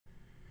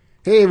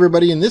Hey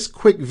everybody, in this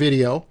quick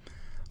video,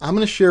 I'm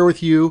going to share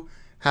with you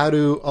how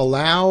to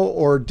allow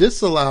or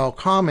disallow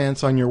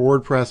comments on your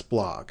WordPress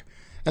blog.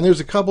 And there's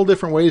a couple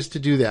different ways to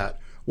do that.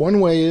 One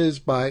way is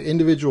by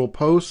individual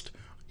post,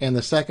 and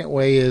the second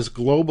way is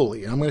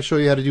globally. I'm going to show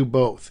you how to do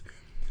both.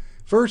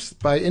 First,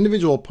 by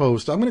individual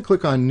post, I'm going to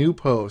click on New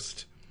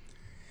Post.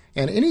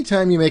 And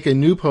anytime you make a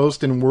new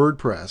post in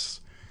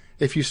WordPress,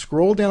 if you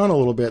scroll down a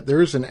little bit,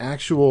 there's an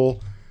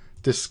actual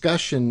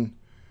discussion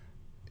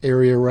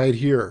area right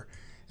here.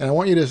 And I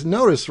want you to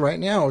notice right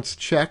now it's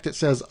checked. It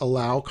says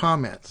allow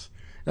comments.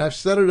 And I've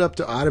set it up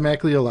to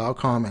automatically allow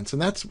comments. And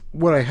that's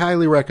what I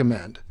highly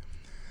recommend.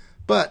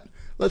 But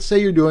let's say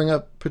you're doing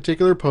a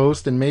particular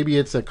post and maybe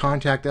it's a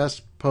contact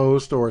us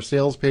post or a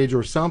sales page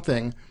or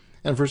something.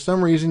 And for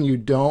some reason you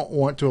don't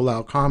want to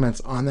allow comments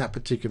on that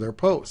particular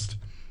post.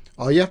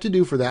 All you have to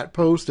do for that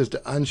post is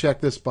to uncheck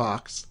this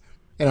box.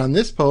 And on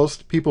this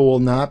post, people will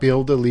not be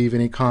able to leave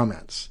any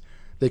comments.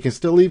 They can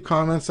still leave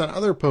comments on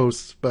other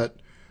posts, but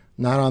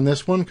not on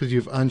this one because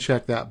you've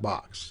unchecked that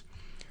box.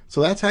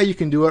 So that's how you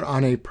can do it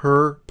on a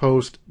per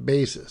post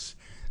basis.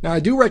 Now I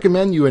do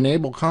recommend you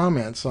enable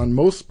comments on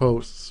most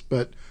posts,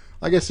 but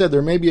like I said,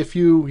 there may be a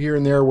few here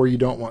and there where you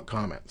don't want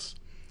comments.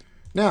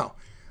 Now,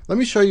 let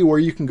me show you where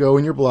you can go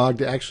in your blog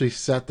to actually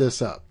set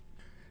this up.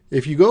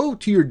 If you go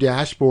to your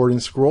dashboard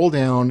and scroll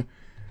down,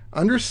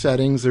 under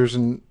settings, there's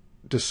a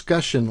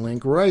discussion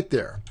link right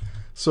there.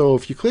 So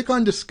if you click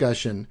on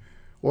discussion,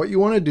 what you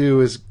want to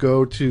do is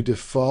go to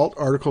default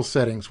article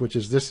settings, which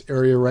is this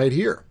area right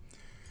here.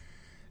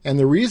 And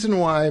the reason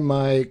why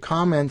my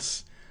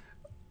comments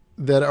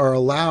that are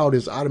allowed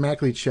is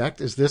automatically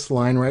checked is this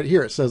line right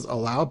here. It says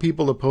allow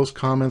people to post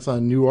comments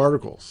on new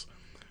articles.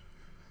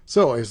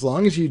 So as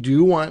long as you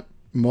do want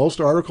most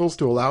articles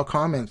to allow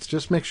comments,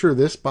 just make sure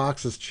this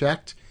box is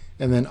checked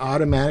and then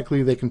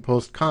automatically they can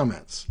post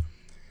comments.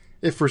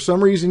 If for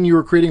some reason you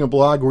were creating a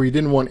blog where you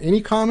didn't want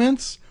any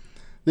comments,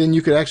 then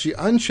you could actually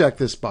uncheck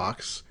this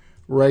box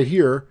right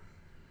here,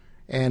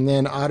 and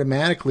then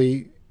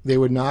automatically they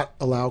would not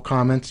allow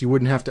comments. You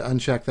wouldn't have to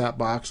uncheck that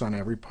box on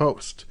every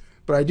post.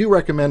 But I do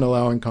recommend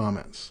allowing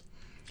comments.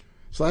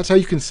 So that's how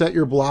you can set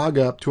your blog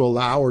up to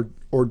allow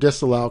or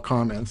disallow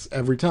comments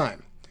every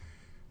time.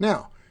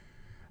 Now,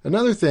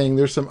 another thing,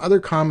 there's some other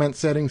comment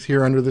settings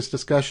here under this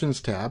Discussions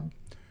tab.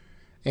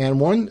 And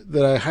one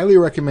that I highly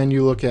recommend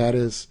you look at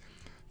is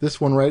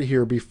this one right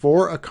here,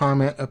 before a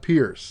comment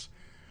appears.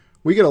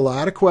 We get a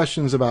lot of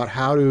questions about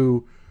how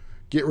to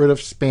get rid of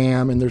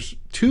spam, and there's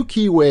two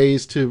key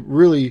ways to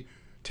really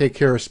take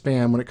care of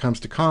spam when it comes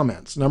to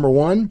comments. Number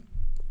one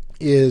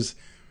is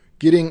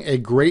getting a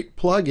great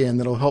plugin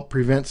that'll help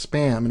prevent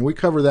spam, and we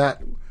cover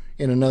that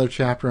in another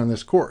chapter on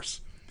this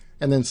course.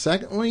 And then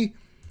secondly,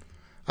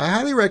 I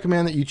highly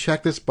recommend that you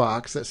check this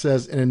box that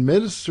says an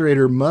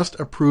administrator must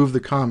approve the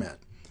comment.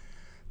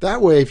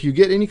 That way, if you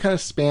get any kind of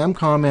spam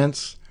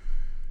comments,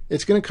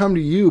 it's going to come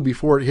to you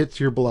before it hits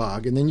your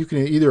blog, and then you can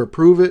either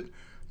approve it,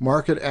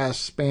 mark it as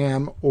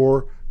spam,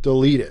 or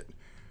delete it.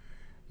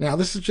 Now,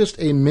 this is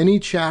just a mini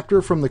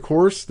chapter from the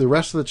course. The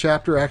rest of the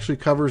chapter actually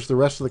covers the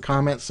rest of the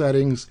comment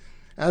settings,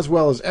 as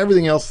well as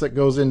everything else that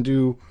goes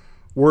into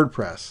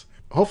WordPress.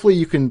 Hopefully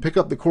you can pick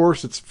up the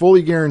course. It's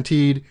fully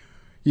guaranteed.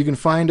 You can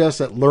find us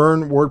at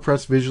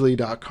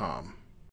learnwordpressvisually.com.